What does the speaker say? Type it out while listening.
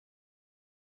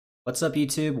What's up,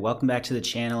 YouTube? Welcome back to the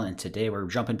channel, and today we're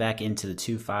jumping back into the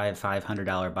 2-5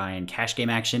 $500 buy-in cash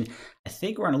game action. I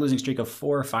think we're on a losing streak of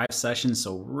 4 or 5 sessions,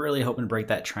 so really hoping to break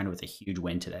that trend with a huge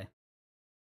win today.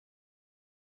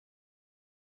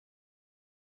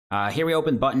 Here we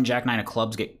open button, Jack 9 of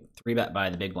clubs, get 3-bet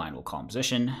by the big blind. We'll call in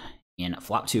position. In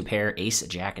flop 2 pair, ace,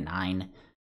 Jack 9.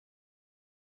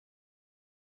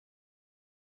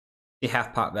 The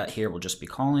half pot bet here will just be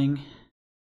calling.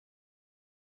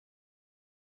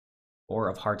 4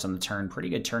 of hearts on the turn. Pretty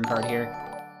good turn card here.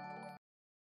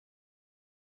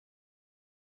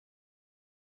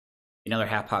 Another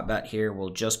half pot bet here will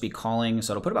just be calling.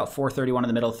 So it'll put about 431 in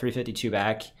the middle, 352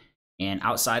 back. And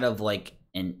outside of like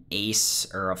an ace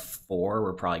or a 4,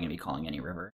 we're probably going to be calling any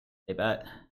river. They bet.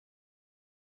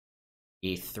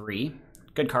 A 3.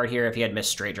 Good card here. If he had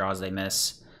missed straight draws, they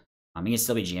miss. He can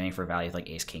still be jamming for value like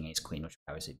ace, king, ace, queen, which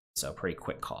obviously, so pretty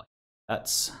quick call.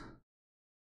 That's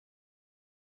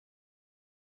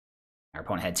our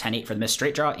opponent had 10-8 for the missed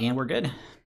straight draw, and we're good. All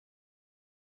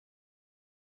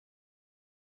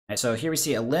right, so here we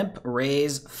see a limp,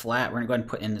 raise, flat. We're gonna go ahead and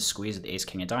put in the squeeze of the ace,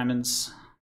 king of diamonds.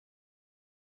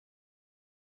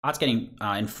 Pot's getting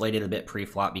inflated a bit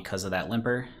pre-flop because of that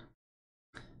limper.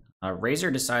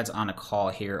 Razor decides on a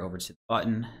call here over to the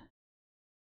button.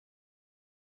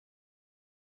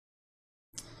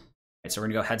 All right, so we're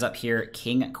gonna go heads up here,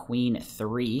 king, queen,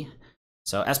 3.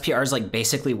 So SPR is like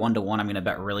basically 1-to-1. I'm gonna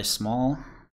bet really small.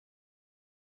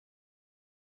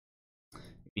 We'll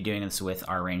be doing this with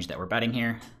our range that we're betting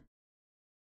here.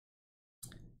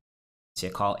 See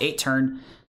a call, 8 turn.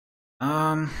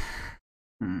 I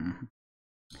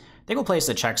think we'll place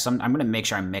the check. I'm gonna make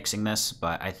sure I'm mixing this,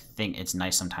 but I think it's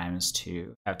nice sometimes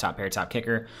to have top pair, top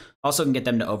kicker. Also can get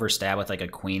them to overstab with like a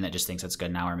queen that just thinks it's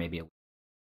good now, or maybe a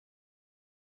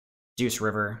deuce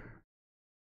river.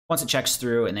 Once it checks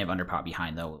through and they have underpot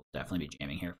behind, though, we'll definitely be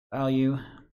jamming here for value.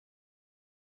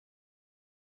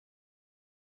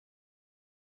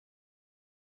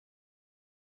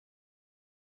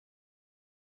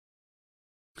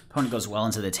 Opponent goes well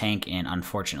into the tank and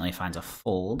unfortunately finds a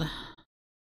fold.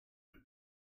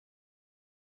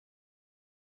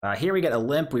 Here we get a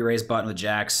limp. We raise button with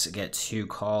jacks, get 2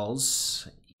 calls.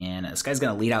 And this guy's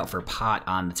going to lead out for pot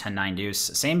on the 10-9 deuce.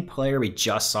 Same player we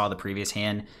just saw the previous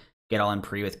hand get all in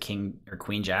pre with king or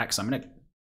queen jack. So I'm going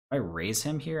to raise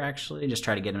him here, actually. Just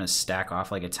try to get him to stack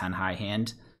off like a 10 high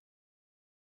hand.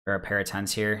 Or a pair of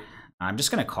 10s here. I'm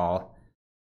just going to call.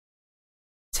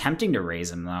 Tempting to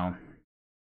raise him, though.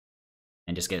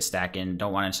 And just get a stack in.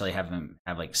 Don't want to actually have him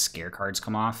have like scare cards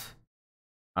come off.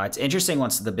 It's interesting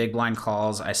once the big blind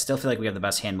calls. I still feel like we have the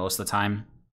best hand most of the time.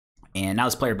 And now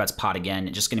this player bets pot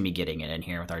again. Just going to be getting it in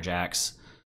here with our jacks.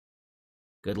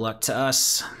 Good luck to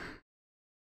us.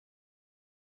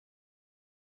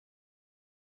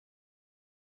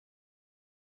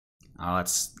 Oh,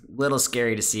 it's a little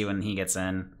scary to see when he gets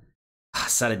in.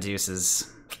 Set of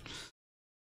deuces.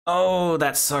 Oh,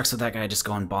 that sucks with that guy just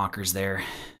going bonkers there.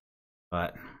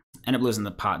 But end up losing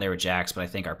the pot there with jacks, but I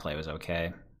think our play was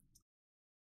okay.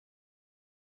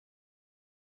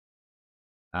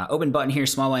 Open button here,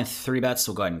 small line 3 bets.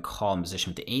 We'll go ahead and call in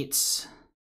position with the 8s.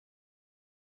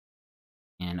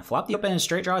 And flop the open and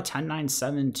straight draw, 10-9,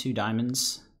 7, 2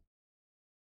 diamonds.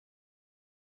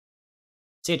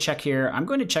 See a check here. I'm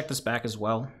going to check this back as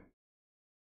well.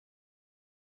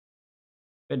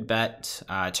 Good bet.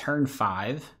 Turn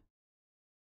 5.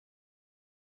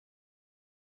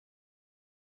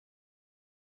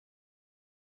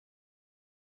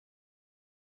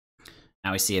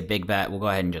 Now we see a big bet. We'll go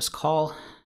ahead and just call.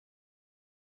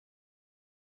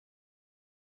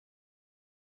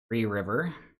 3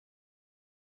 river.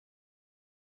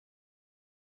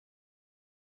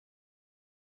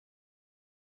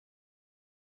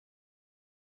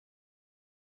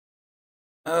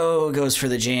 Oh, goes for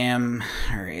the jam.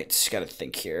 All right, gotta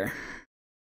think here.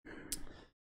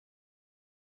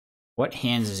 What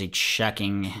hands is he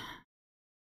checking?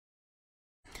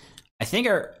 I think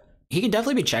he can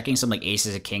definitely be checking some like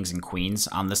aces and kings and queens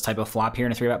on this type of flop here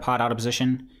in a 3-bet pot out of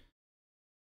position.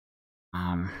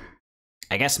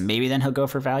 I guess maybe then he'll go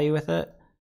for value with it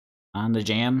on the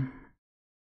jam.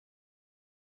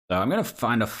 So I'm gonna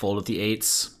find a fold with the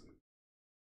 8s.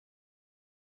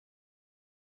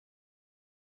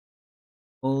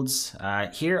 Folds.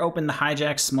 Here, open the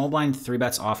hijack, small blind 3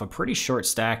 bets off a pretty short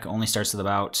stack. Only starts with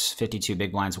about 52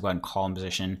 big blinds. We'll go ahead and call in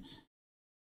position.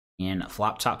 And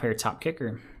flop top pair, top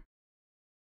kicker.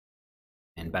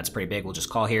 And bet's pretty big. We'll just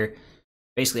call here.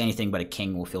 Basically anything but a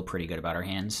king will feel pretty good about our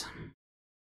hands.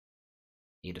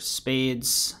 8 of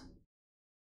spades.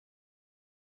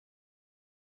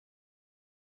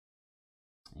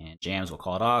 And jams, we'll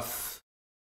call it off.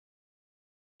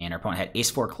 And our opponent had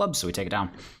ace-4 clubs, so we take it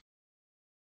down.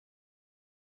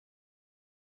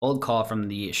 Old call from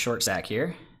the short stack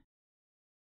here.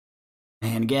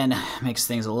 And again, makes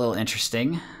things a little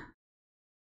interesting.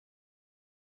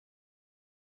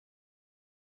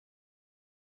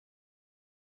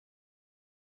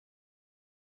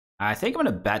 I think I'm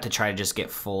going to bet to try to just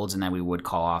get folds, and then we would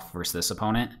call off versus this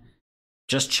opponent.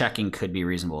 Just checking could be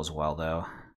reasonable as well, though.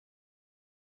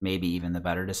 Maybe even the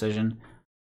better decision.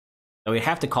 So we'd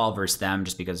have to call versus them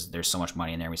just because there's so much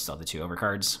money in there. We still have the 2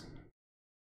 overcards.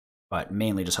 But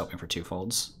mainly just hoping for 2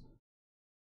 folds.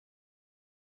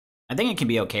 I think it can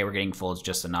be okay. We're getting folds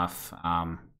just enough.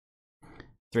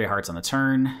 3 hearts on the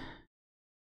turn.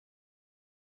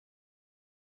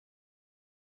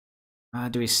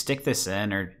 Do we stick this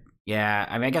in or... Yeah,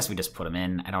 I mean, I guess we just put them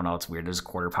in. I don't know. It's weird. There's a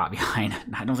quarter pot behind.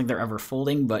 I don't think they're ever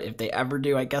folding, but if they ever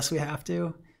do, I guess we have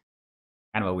to.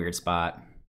 Kind of a weird spot.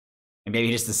 And maybe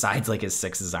he just decides like his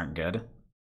 6s aren't good.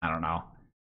 I don't know.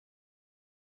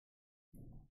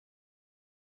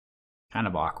 Kind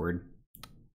of awkward.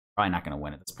 Probably not going to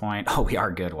win at this point. Oh, we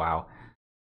are good. Wow.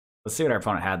 Let's see what our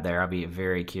opponent had there. I'll be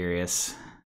very curious.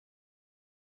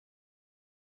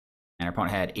 And our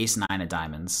opponent had ace-9 of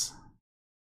diamonds.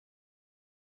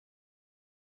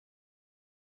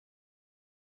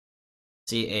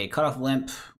 See a cutoff limp.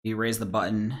 We raise the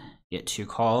button, get 2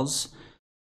 calls.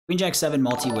 Queen Jack 7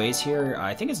 multi-ways here.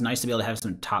 I think it's nice to be able to have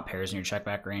some top pairs in your check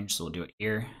back range, so we'll do it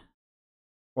here.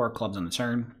 4 clubs on the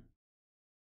turn.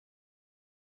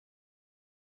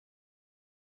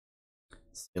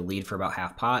 The lead for about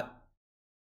half pot.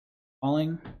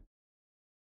 Calling.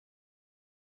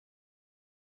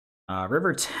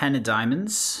 River 10 of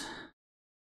diamonds.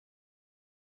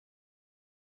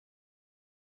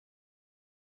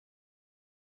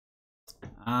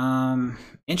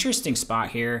 Interesting spot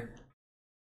here.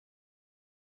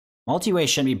 Multi-way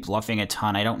shouldn't be bluffing a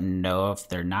ton. I don't know if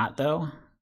they're not, though.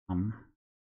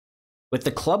 With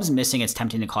the clubs missing, it's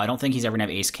tempting to call. I don't think he's ever going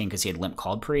to have ace-king because he had limp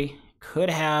called pre. Could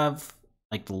have,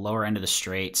 like, the lower end of the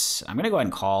straights. I'm going to go ahead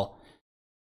and call.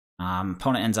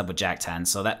 Opponent ends up with jack 10,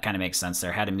 so that kind of makes sense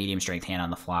there. Had a medium strength hand on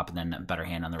the flop and then a better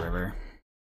hand on the river.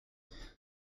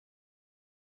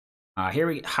 Here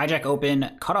we hijack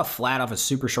open, cut off flat off a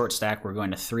super short stack. We're going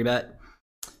to 3-bet.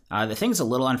 The thing's a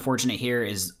little unfortunate here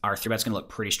is our 3-bet's going to look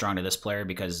pretty strong to this player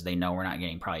because they know we're not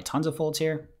getting probably tons of folds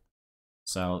here.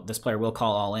 So this player will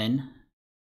call all in.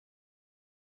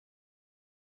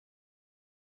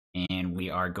 And we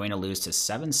are going to lose to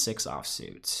 7-6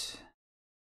 offsuit.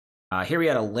 Here we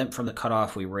had a limp from the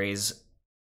cutoff. We raise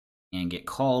and get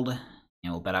called.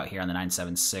 And we'll bet out here on the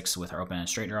 9-7-6 with our open and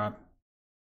straight draw.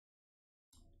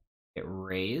 Get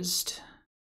raised.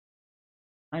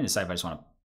 I'm trying to decide if I just want to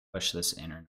push this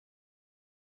in or not.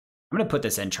 I'm going to put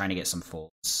this in trying to get some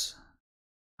folds.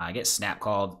 I get snap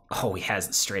called. Oh, he has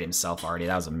it straight himself already.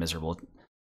 That was a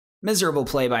miserable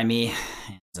play by me.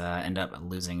 And end up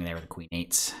losing there with the queen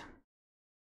 8.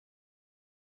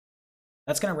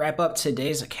 That's going to wrap up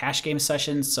today's cash game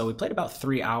session. So we played about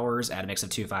 3 hours at a mix of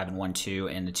 2-5 and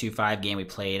 1-2. In the 2-5 game, we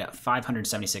played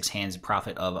 576 hands,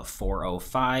 profit of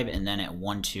 $405. And then at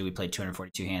 1-2, we played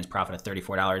 242 hands, profit of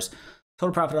 $34.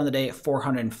 Total profit on the day,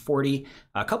 $440.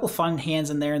 A couple fun hands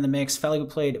in there in the mix. Felt like we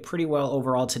played pretty well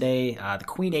overall today. The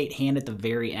queen 8 hand at the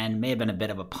very end may have been a bit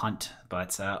of a punt,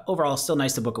 but overall, still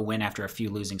nice to book a win after a few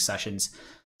losing sessions.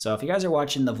 So if you guys are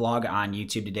watching the vlog on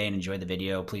YouTube today and enjoyed the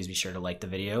video, please be sure to like the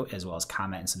video as well as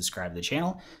comment and subscribe to the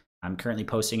channel. I'm currently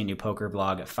posting a new poker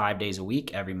vlog 5 days a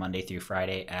week, every Monday through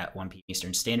Friday at 1 p.m.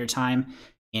 Eastern Standard Time.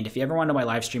 And if you ever want to know my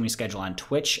live streaming schedule on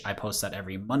Twitch, I post that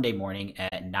every Monday morning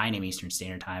at 9 a.m. Eastern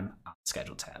Standard Time on the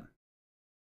schedule tab.